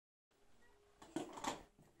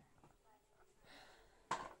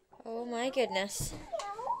Oh my goodness.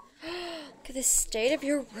 Look at the state of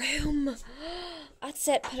your room. That's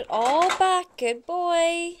it. Put it all back. Good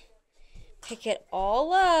boy. Pick it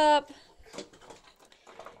all up.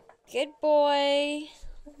 Good boy.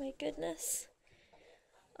 Oh my goodness.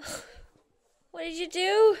 What did you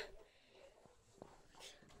do?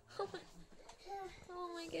 Oh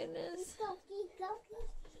my goodness.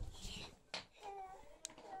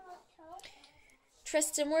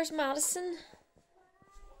 Tristan, where's Madison?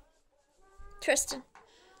 Tristan.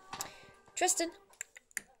 Tristan.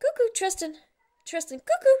 Cuckoo, Tristan. Tristan,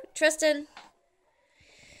 cuckoo, Tristan.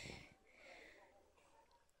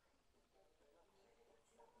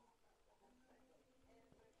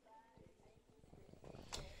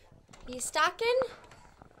 You stacking?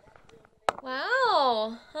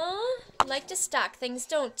 Wow, huh? You like to stack things,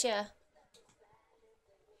 don't you?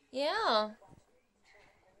 Yeah.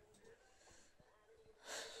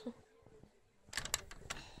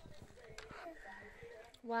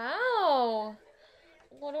 Wow.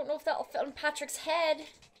 Well, I don't know if that'll fit on Patrick's head.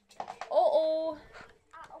 Uh-oh.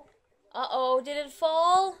 Uh-oh, did it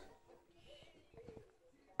fall?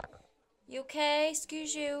 You okay?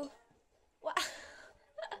 Excuse you. What?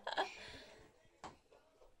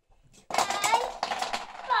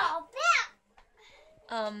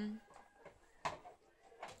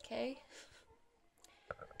 Okay.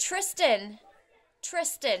 Tristan.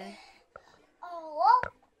 Tristan.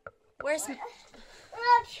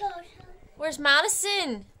 Where's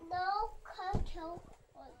Madison?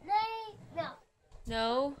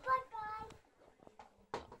 No?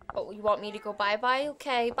 Bye-bye. Oh, you want me to go bye-bye?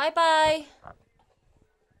 Okay, bye-bye.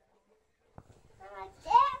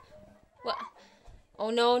 What? Oh,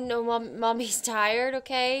 no, Mommy's tired,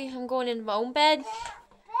 okay? I'm going in my own bed.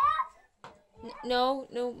 No.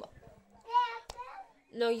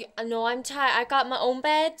 No, I'm tired. I got my own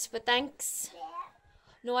bed, but thanks.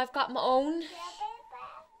 No, I've got my own.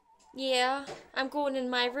 Yeah, I'm going in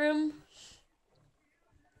my room.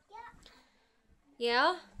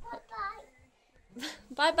 Yeah?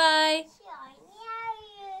 Bye-bye.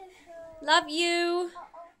 Love you.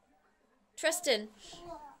 Tristan,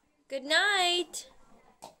 good night.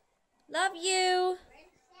 Love you.